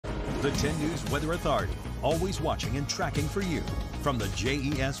The 10 News Weather Authority, always watching and tracking for you from the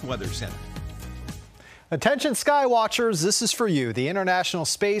JES Weather Center. Attention sky watchers, this is for you. The International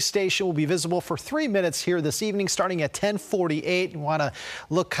Space Station will be visible for 3 minutes here this evening starting at 10:48. You want to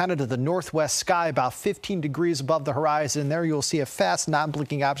look kind of to the northwest sky about 15 degrees above the horizon. There you'll see a fast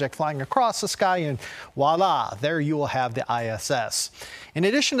non-blinking object flying across the sky, and voila, there you will have the ISS. In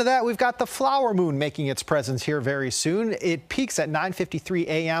addition to that, we've got the flower moon making its presence here very soon. It peaks at 9:53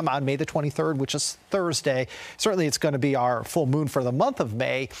 a.m. on May the 23rd, which is Thursday. Certainly it's going to be our full moon for the month of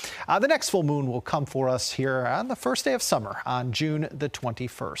May. The next full moon will come for us here on the first day of summer on June the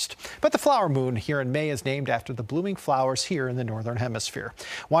 21st. But the flower moon here in May is named after the blooming flowers here in the northern hemisphere.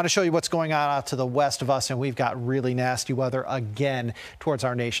 Want to show you what's going on out to the west of us, and we've got really nasty weather again towards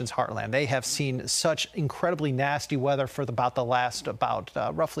our nation's heartland. They have seen such incredibly nasty weather for about the last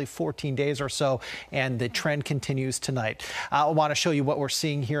roughly 14 days or so, and the trend continues tonight. I want to show you what we're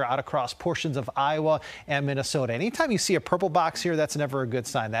seeing here out across portions of Iowa and Minnesota. Anytime you see a purple box here, that's never a good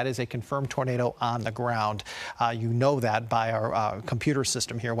sign. That is a confirmed tornado on the ground. You know that by our computer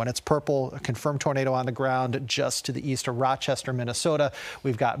system here. When it's purple, a confirmed tornado on the ground just to the east of Rochester, Minnesota.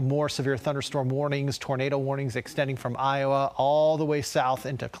 We've got more severe thunderstorm warnings, tornado warnings extending from Iowa all the way south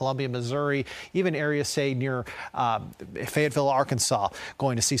into Columbia, Missouri, even areas, say, near Fayetteville, Arkansas,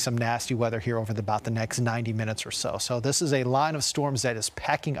 going to see some nasty weather here over about the next 90 minutes or so. So this is a line of storms that is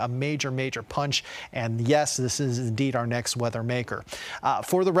packing a major punch. And yes, this is indeed our next weather maker.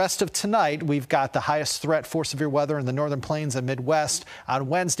 For the rest of tonight, we've got the highest threat for severe weather in the northern plains and Midwest. On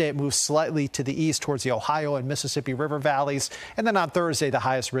Wednesday, it moves slightly to the east towards the Ohio and Mississippi River valleys. And then on Thursday, the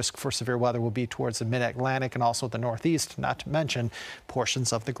highest risk for severe weather will be towards the mid-Atlantic and also the Northeast, not to mention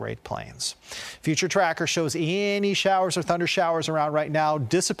portions of the Great Plains. Future Tracker shows any showers or thunder showers around right now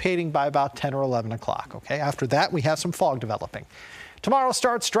dissipating by about 10 or 11 o'clock. Okay, after that, we have some fog developing. Tomorrow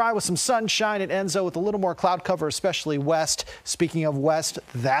starts dry with some sunshine. It ends with a little more cloud cover, especially west. Speaking of west,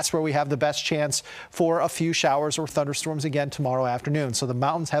 that's where we have the best chance for a few showers or thunderstorms again tomorrow afternoon. So the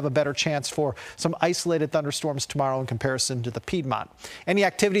mountains have a better chance for some isolated thunderstorms tomorrow in comparison to the Piedmont. Any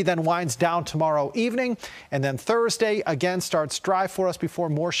activity then winds down tomorrow evening, and then Thursday again starts dry for us before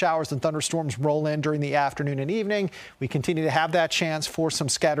more showers and thunderstorms roll in during the afternoon and evening. We continue to have that chance for some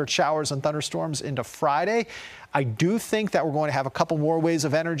scattered showers and thunderstorms into Friday. I do think that we're going to have a couple more waves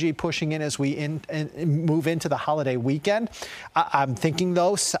of energy pushing in as we move into the holiday weekend. I'm thinking,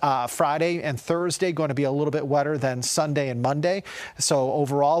 though, Friday and Thursday going to be a little bit wetter than Sunday and Monday. So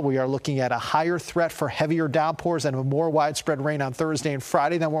overall, we are looking at a higher threat for heavier downpours and a more widespread rain on Thursday and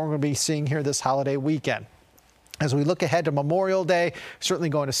Friday than what we're going to be seeing here this holiday weekend. As we look ahead to Memorial Day, certainly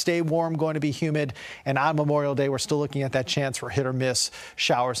going to stay warm, going to be humid. And on Memorial Day, we're still looking at that chance for hit or miss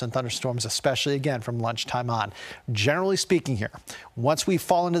showers and thunderstorms, especially again from lunchtime on. Generally speaking here, once we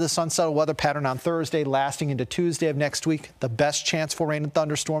fall into the unsettled weather pattern on Thursday, lasting into Tuesday of next week, the best chance for rain and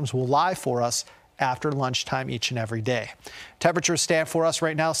thunderstorms will lie for us after lunchtime each and every day. Temperatures stand for us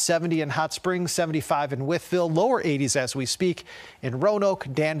right now 70 in Hot Springs, 75 in Wytheville, lower 80s as we speak in Roanoke,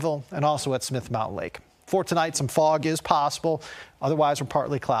 Danville, and also at Smith Mountain Lake. For tonight, some fog is possible. Otherwise, we're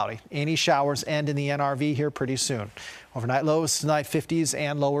partly cloudy. Any showers end in the NRV here pretty soon. Overnight lows tonight 50s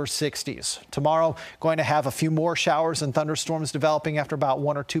and lower 60s. Tomorrow, going to have a few more showers and thunderstorms developing after about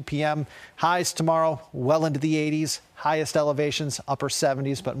 1 or 2 p.m. Highs tomorrow well into the 80s. Highest elevations upper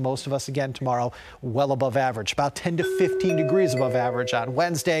 70s, but most of us again tomorrow well above average, about 10 to 15 degrees above average on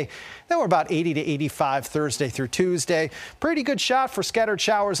Wednesday. Then we're about 80 to 85 Thursday through Tuesday. Pretty good shot for scattered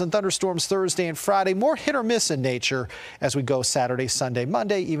showers and thunderstorms Thursday and Friday. More hit or miss in nature as we go Saturday, Sunday,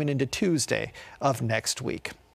 Monday, even into Tuesday of next week.